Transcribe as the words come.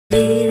Good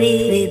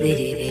morning,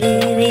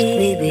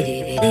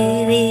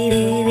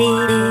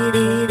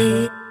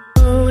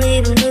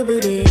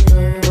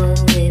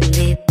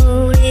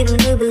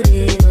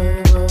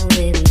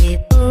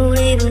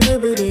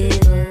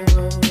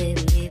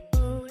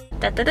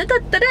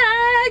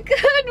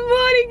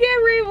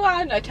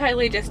 everyone. I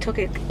totally just took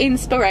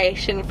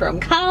inspiration from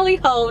Carly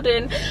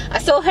Holden. I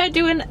saw her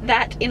doing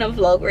that in a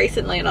vlog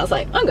recently and I was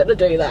like, I'm gonna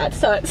do that.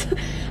 So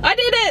I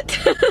did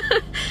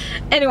it.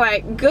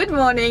 Anyway, good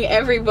morning,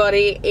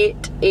 everybody.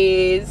 It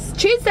is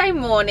Tuesday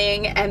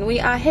morning and we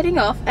are heading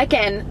off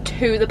again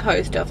to the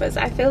post office.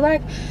 I feel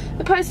like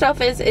the post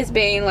office is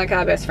being like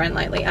our best friend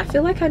lately. I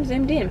feel like I'm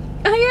zoomed in.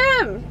 I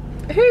am.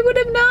 Who would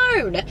have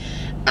known?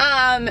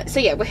 So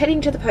yeah, we're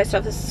heading to the post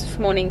office this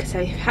morning because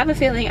I have a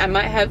feeling I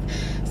might have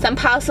some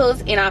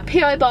parcels in our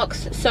PO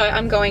box, so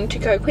I'm going to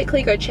go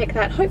quickly check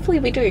that. Hopefully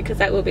we do, because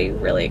that will be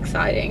really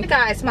exciting.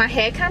 Guys, my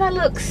hair kind of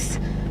looks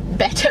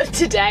better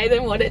today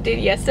than what it did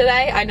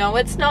yesterday. I know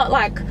it's not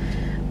like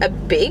a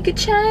big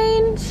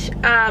change.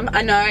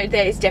 I know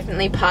there's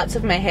definitely parts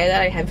of my hair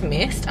that I have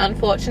missed,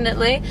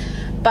 unfortunately,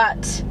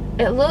 but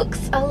it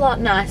looks a lot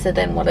nicer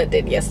than what it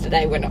did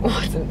yesterday when it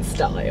wasn't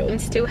styled. I'm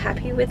still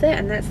happy with it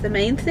and that's the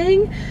main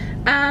thing.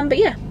 But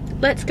yeah,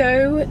 let's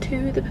go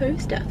to the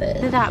post office.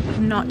 Ended up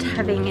not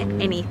having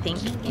anything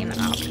in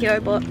our PO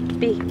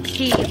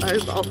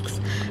box,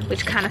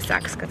 which kind of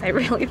sucks because I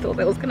really thought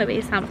there was going to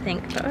be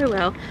something, but oh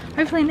well.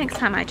 Hopefully next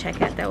time I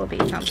check it there will be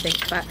something.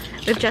 But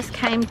we've just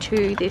came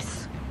to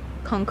this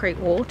concrete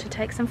wall to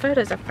take some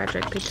photos of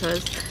Frederick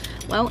because,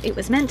 well, it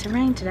was meant to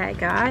rain today,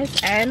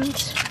 guys,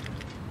 and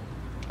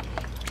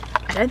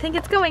I don't think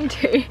it's going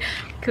to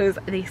because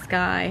the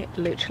sky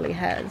literally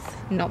has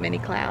not many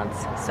clouds,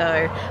 so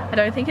I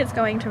don't think it's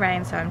going to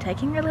rain. So I'm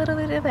taking a little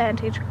bit of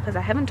advantage because I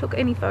haven't took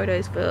any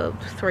photos for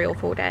 3 or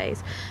 4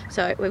 days.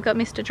 So we've got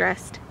Mr.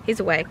 dressed, he's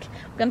awake,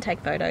 we're going to take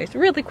photos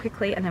really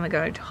quickly and then we're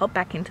going to hop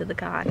back into the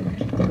car.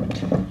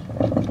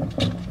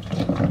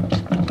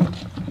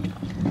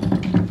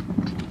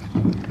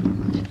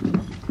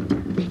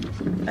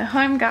 We're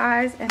home,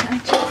 guys, and I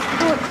just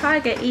caught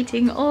Tiger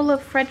eating all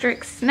of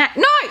Frederick's snack.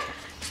 No!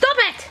 Stop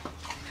it!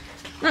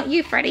 Not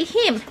you, Freddie,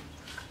 him,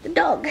 the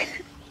dog.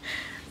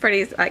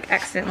 Freddie's like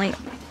accidentally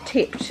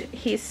tipped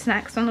his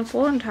snacks on the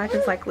floor and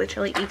Tiger's like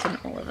literally eaten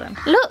all of them.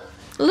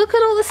 Look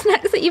at all the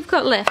snacks that you've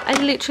got left. I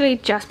literally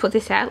just put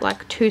this out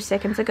like 2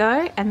 seconds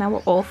ago and they were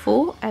all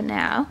full and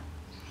now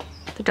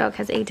the dog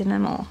has eaten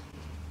them all.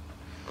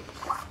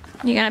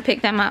 You're gonna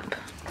pick them up?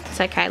 It's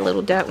okay, a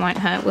little dirt won't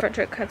hurt.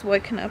 Frederick has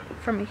woken up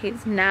from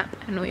his nap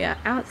and we are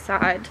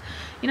outside.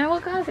 You know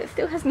what, guys, it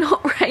still has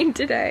not rained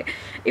today.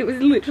 It was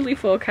literally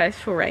forecast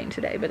for rain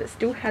today, but it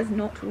still has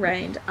not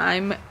rained.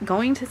 I'm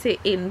going to sit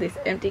in this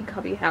empty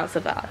cubby house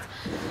of ours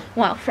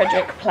while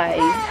Frederick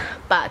plays.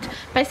 But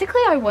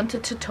basically I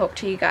wanted to talk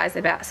to you guys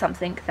about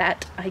something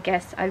that I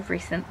guess I've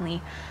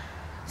recently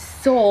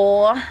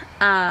saw,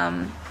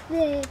 and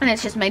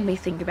it's just made me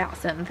think about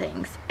certain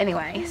things.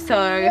 Anyway,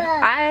 so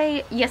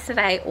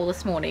yesterday or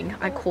this morning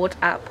I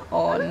caught up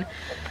on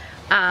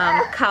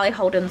Carly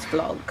Holden's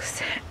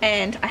vlogs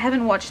and I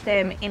haven't watched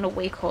them in a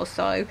week or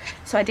so,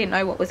 so I didn't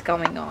know what was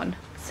going on.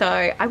 So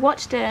I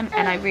watched them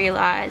and I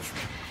realized,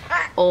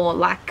 or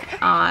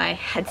like I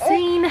had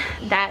seen,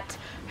 that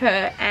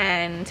her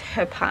and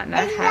her partner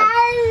have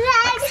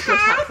like split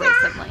up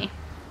recently.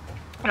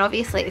 And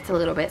obviously it's a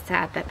little bit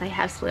sad that they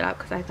have split up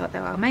because I thought they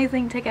were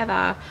amazing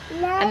together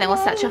and they were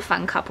such a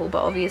fun couple,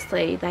 but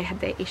obviously they had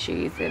their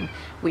issues and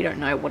we don't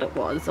know what it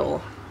was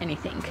or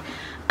anything.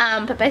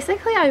 But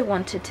basically I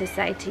wanted to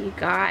say to you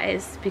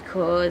guys,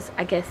 because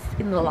I guess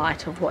in the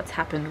light of what's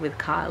happened with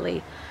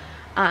Carly,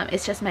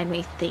 it's just made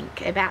me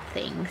think about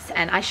things,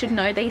 and I should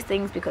know these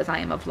things because I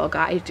am a vlogger.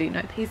 I do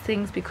know these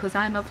things because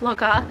I'm a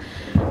vlogger,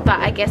 but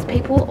I guess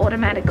people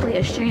automatically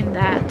assume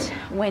that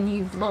when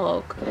you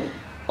vlog,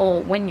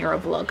 or when you're a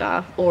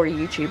vlogger or a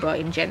YouTuber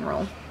in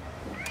general,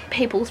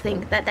 people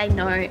think that they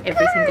know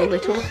every single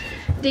little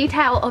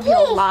detail of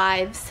your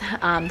lives.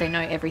 They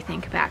know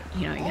everything about,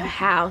 you know, your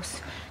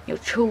house, your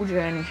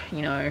children,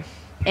 you know,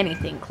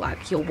 anything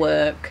like your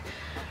work,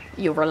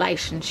 your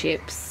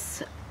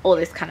relationships, all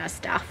this kind of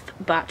stuff.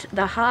 But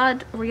the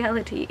hard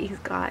reality is,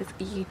 guys,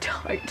 you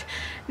don't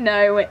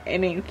know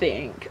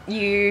anything.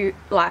 You,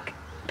 like,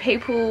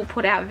 people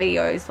put out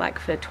videos like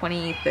for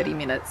 20-30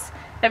 minutes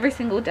every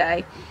single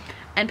day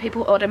and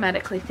people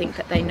automatically think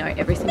that they know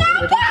every single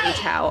little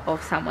detail of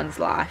someone's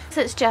life.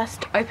 So it's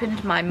just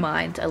opened my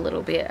mind a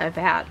little bit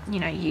about, you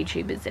know,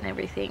 YouTubers and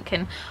everything,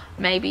 and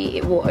maybe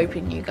it will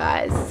open you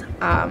guys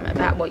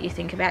about what you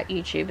think about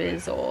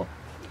YouTubers or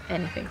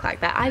anything like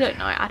that. I don't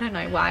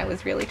know why I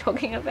was really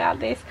talking about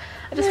this.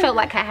 I just felt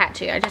like I had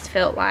to. I just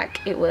felt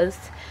like it was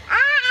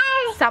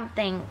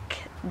something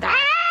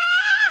that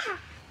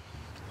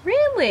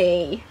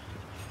really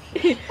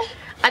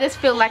I just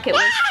feel like it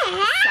was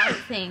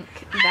something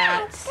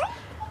that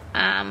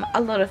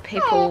a lot of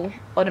people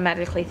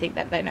automatically think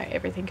that they know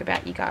everything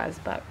about you guys,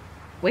 but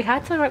we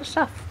hide so much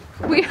stuff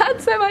We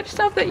had so much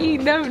stuff that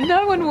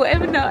no one will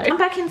ever know. I'm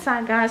back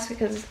inside, guys,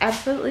 because it's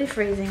absolutely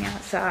freezing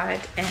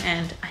outside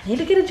and I need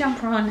to get a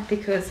jumper on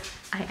because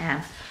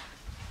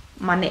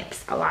my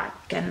nips are like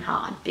getting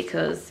hard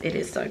because it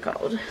is so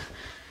cold.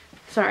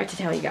 Sorry to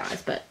tell you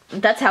guys, but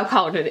that's how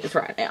cold it is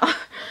right now.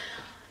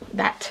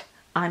 That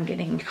I'm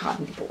getting hard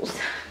nipples.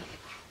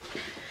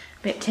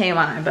 Bit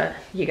TMI, but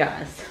you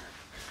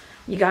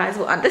guys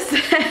will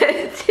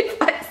understand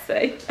if I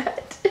say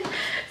that.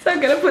 So I'm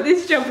gonna put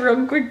this jumper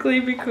on quickly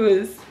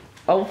because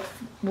of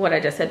what I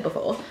just said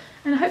before,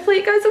 and hopefully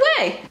it goes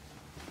away.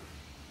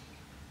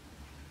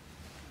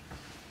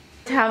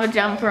 To have a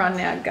jumper on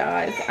now,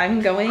 guys,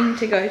 I'm going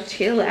to go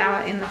chill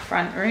out in the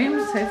front room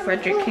so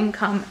Frederick can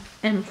come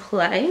and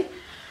play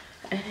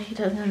and he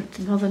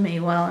doesn't bother me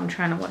while I'm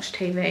trying to watch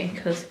TV,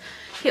 because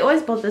he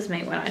always bothers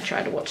me when I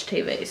try to watch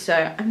TV.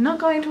 So I'm not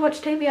going to watch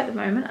TV at the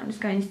moment. I'm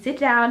just going to sit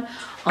down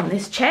on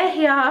this chair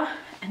here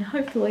and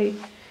hopefully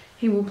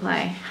he will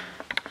play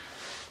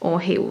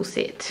or he will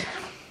sit.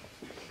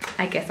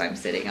 I guess I'm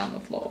sitting on the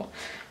floor.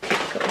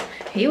 Typical.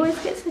 He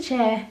always gets the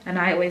chair and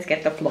I always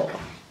get the floor.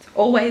 It's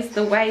always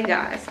the way,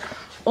 guys.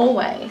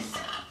 Always.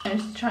 I'm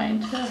just trying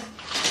to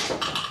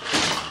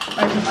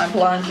open my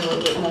blinds a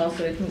little bit more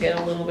so we can get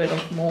a little bit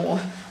of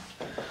more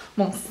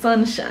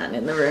sunshine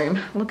in the room.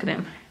 Look at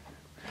him.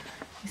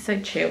 He's so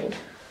chilled.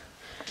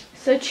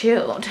 So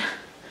chilled.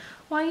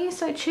 Why are you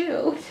so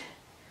chilled?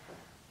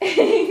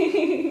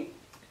 He's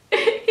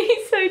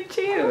so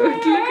chilled.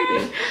 Look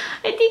at him.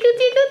 A tickle,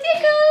 tickle,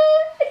 tickle.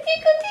 A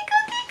tickle,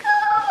 tickle,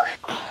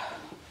 tickle.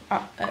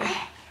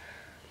 Uh-oh.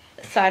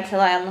 Decided to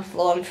lay on the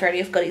floor and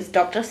Freddie's got his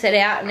doctor set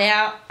out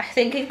now. I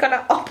think he's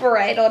gonna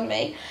operate on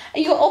me. Are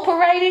you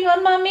operating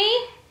on Mummy?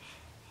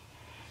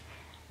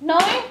 No?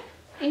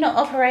 You're not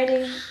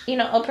operating? You're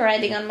not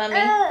operating on Mummy?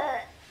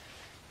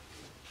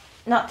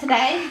 Not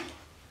today?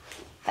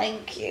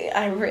 Thank you.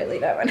 I really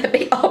don't want to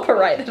be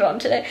operated on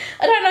today.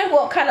 I don't know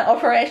what kind of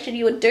operation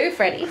you would do,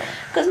 Freddie,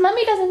 because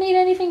Mummy doesn't need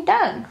anything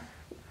done.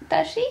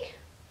 Does she?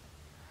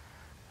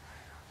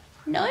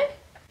 No?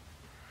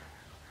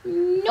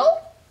 No? No?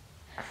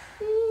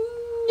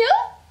 No?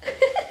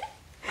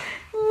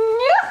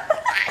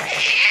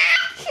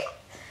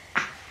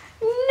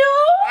 No?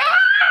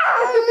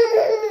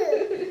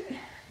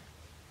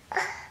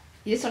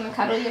 You just want to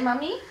cuddle your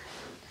Mummy?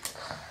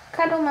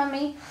 Cuddle,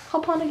 Mummy.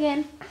 Hop on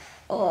again.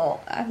 Oh,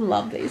 I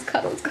love these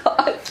cuddles,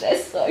 guys. They're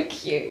so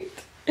cute.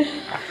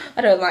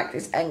 I don't like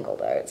this angle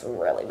though. It's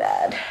really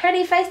bad.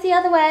 Ready? Face the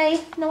other way.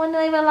 No one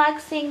ever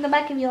likes seeing the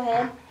back of your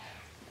head.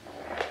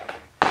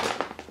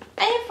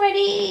 Hey,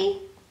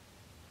 Freddie.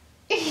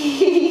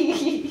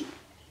 He's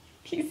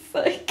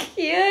so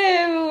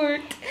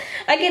cute.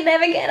 I can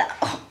never get up.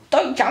 Oh,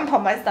 don't jump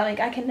on my stomach.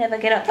 I can never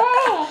get up.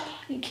 Oh,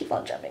 you keep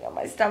on jumping on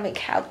my stomach.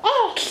 How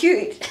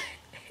cute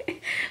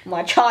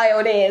my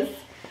child is.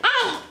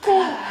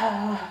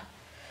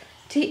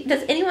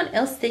 Does anyone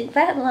else think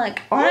that?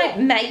 Like, I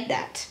made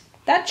that.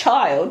 That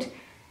child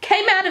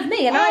came out of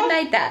me and I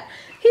made that.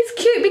 He's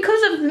cute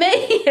because of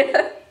me.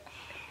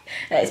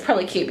 No, he's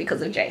probably cute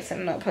because of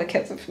Jason, not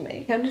because of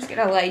me. I'm just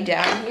gonna lay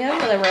down here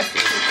for the rest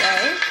of the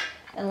day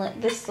and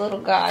let this little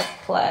guy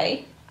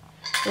play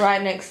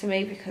right next to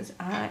me because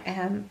I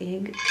am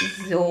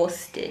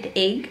exhausted.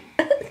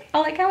 I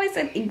like how I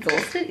said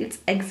exhausted. It's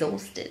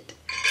exhausted.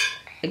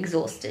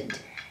 Exhausted.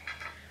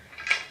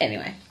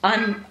 Anyway,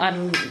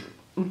 I'm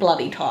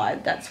bloody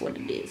tired. That's what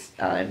it is.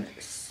 I'm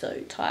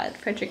so tired.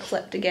 Frederick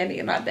slept again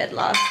in my bed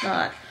last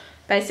night,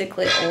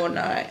 basically all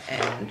night,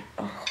 and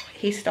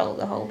he stole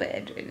the whole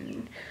bed.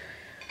 And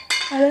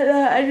I don't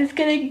know. I'm just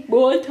getting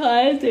more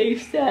tired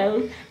these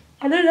days.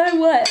 I don't know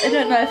what. I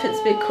don't know if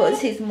it's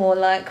because he's more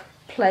like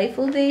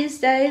playful these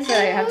days. So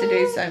I have to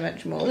do so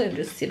much more than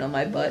just sit on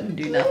my butt and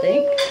do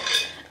nothing.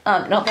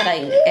 Not that I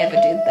ever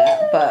did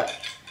that, but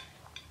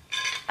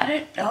I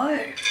don't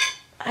know.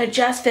 I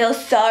just feel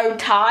so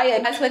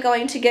tired. As we're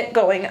going to get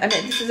going, I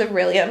mean, this is a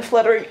really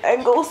unflattering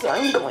angle, so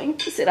I'm going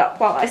to sit up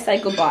while I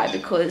say goodbye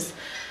because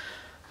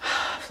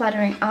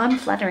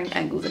unflattering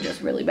angles are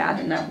just really bad,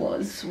 and that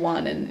was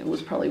one, and it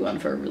was probably one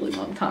for a really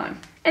long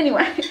time.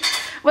 Anyway,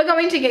 we're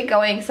going to get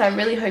going, so I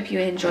really hope you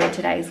enjoyed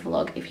today's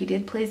vlog. If you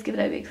did, please give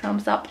it a big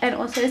thumbs up and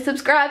also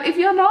subscribe if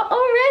you're not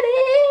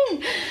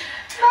already.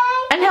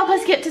 And help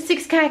us get to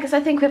 6K because I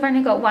think we've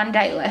only got one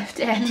day left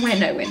and we're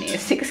nowhere near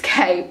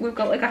 6K. We've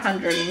got like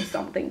 100 and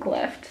something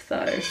left,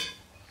 so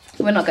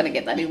we're not going to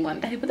get that in one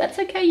day, but that's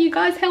okay. You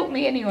guys help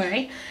me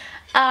anyway.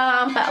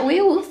 But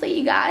we will see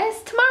you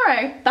guys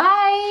tomorrow.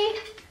 Bye.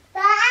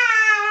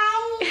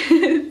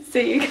 Bye.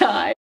 See you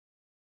guys.